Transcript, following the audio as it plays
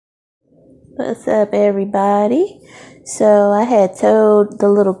What's up, everybody? So I had told the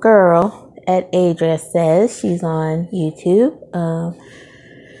little girl at Address Says, she's on YouTube.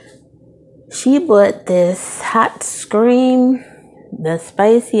 She bought this hot scream, the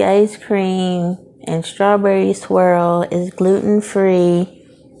spicy ice cream and strawberry swirl is gluten-free.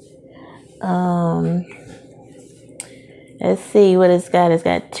 Let's see what it's got. It's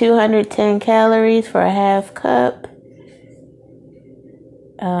got 210 calories for a half cup.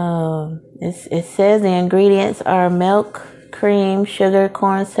 It says the ingredients are milk, cream, sugar,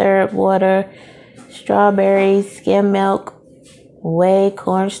 corn syrup, water, strawberries, skim milk, whey,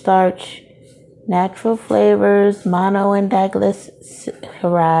 cornstarch, natural flavors, mono and diglycerides,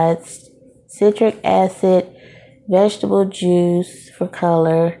 citric acid, vegetable juice for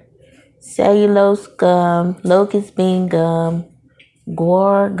color, cellulose gum, locust bean gum,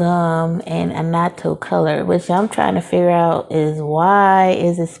 guar gum, and annatto color, which I'm trying to figure out is why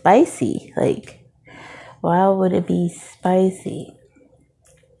is it spicy? Like, why would it be spicy?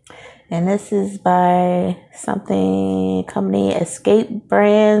 And this is by company Escape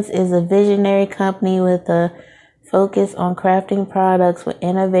Brands is a visionary company with a focus on crafting products with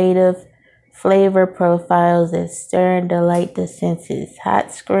innovative flavor profiles that stir and delight the senses.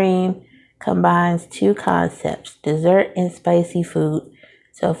 Hot Scream combines two concepts, dessert and spicy food,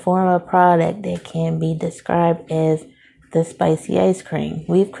 to form a product that can be described as the spicy ice cream.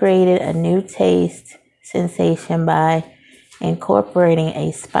 We've created a new taste sensation by incorporating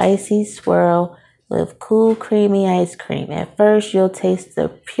a spicy swirl with cool, creamy ice cream. At first, you'll taste the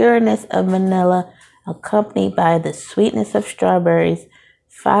pureness of vanilla, accompanied by the sweetness of strawberries,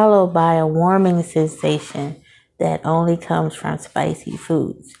 followed by a warming sensation that only comes from spicy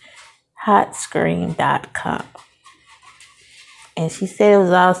foods. Hotscream.com. And she said it was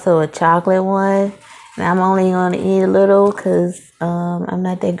also a chocolate one. And I'm only going to eat a little because I'm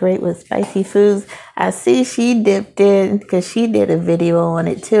not that great with spicy foods. I see she dipped in because she did a video on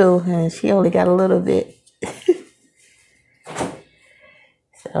it too. And she only got a little bit.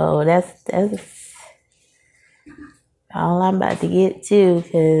 So that's all I'm about to get to,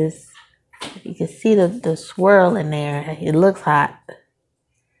 because you can see the swirl in there. It looks hot.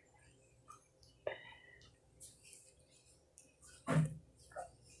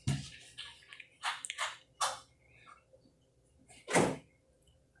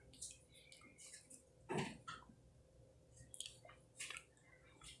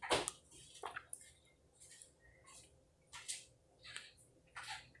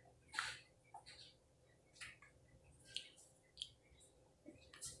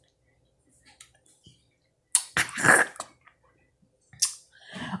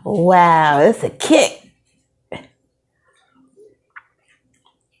 Wow, it's a kick.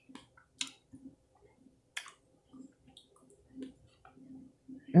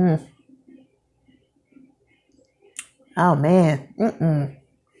 Oh man.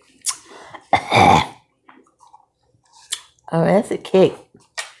 Oh, that's a kick.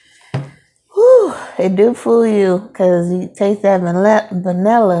 Whew, it do fool you because you taste that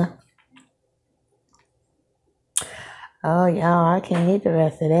vanilla. Oh, y'all, I can't eat the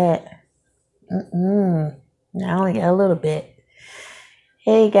rest of that. I only got a little bit.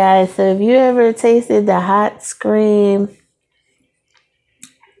 Hey, guys, so if you ever tasted the Hot Scream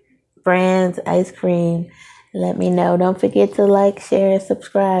Brands ice cream, let me know. Don't forget to like, share, and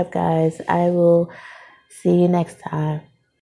subscribe, guys. I will see you next time.